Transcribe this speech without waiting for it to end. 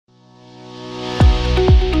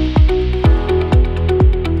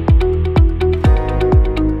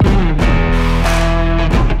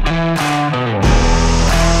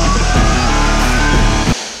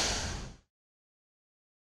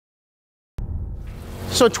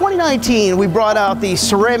So 2019, we brought out the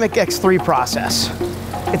Ceramic X3 process.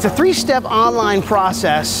 It's a 3-step online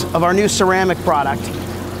process of our new ceramic product.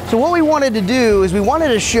 So what we wanted to do is we wanted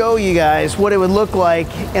to show you guys what it would look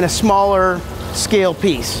like in a smaller scale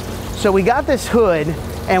piece. So we got this hood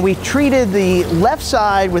and we treated the left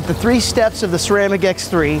side with the 3 steps of the Ceramic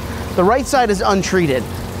X3. The right side is untreated.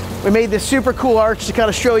 We made this super cool arch to kind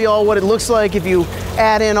of show you all what it looks like if you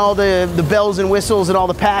add in all the bells and whistles and all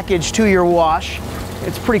the package to your wash.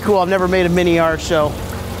 It's pretty cool. I've never made a mini arch, so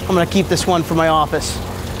I'm going to keep this one for my office.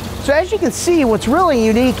 So as you can see, what's really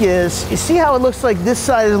unique is, you see how it looks like this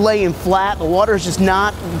side is laying flat, the water is just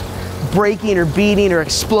not breaking or beating or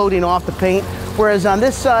exploding off the paint, whereas on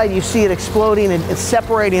this side you see it exploding and it's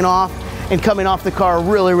separating off and coming off the car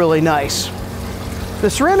really, really nice. The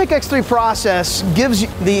Ceramic X3 process gives you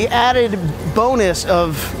the added bonus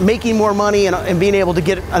of making more money and being able to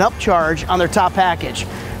get an upcharge on their top package.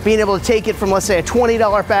 Being able to take it from, let's say, a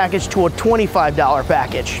 $20 package to a $25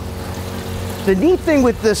 package. The neat thing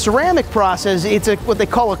with the ceramic process, it's what they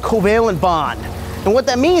call a covalent bond. And what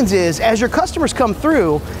that means is, as your customers come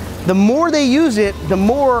through, the more they use it, the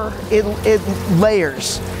more it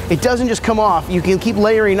layers. It doesn't just come off. You can keep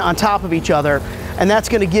layering on top of each other, and that's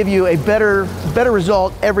going to give you a better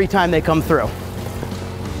result every time they come through.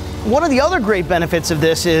 One of the other great benefits of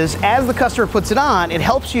this is, as the customer puts it on, it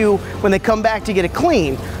helps you when they come back to get it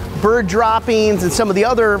clean. Bird droppings and some of the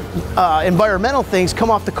other environmental things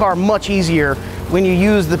come off the car much easier when you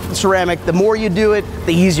use the ceramic. The more you do it,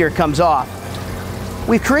 the easier it comes off.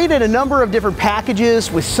 We've created a number of different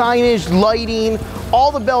packages with signage, lighting,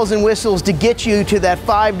 all the bells and whistles to get you to that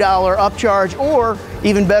 $5 upcharge, or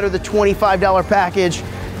even better, the $25 package,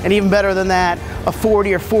 and even better than that, a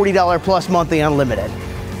 $40 or $40 plus monthly unlimited.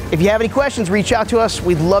 If you have any questions, reach out to us.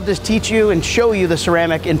 We'd love to teach you and show you the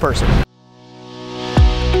ceramic in person.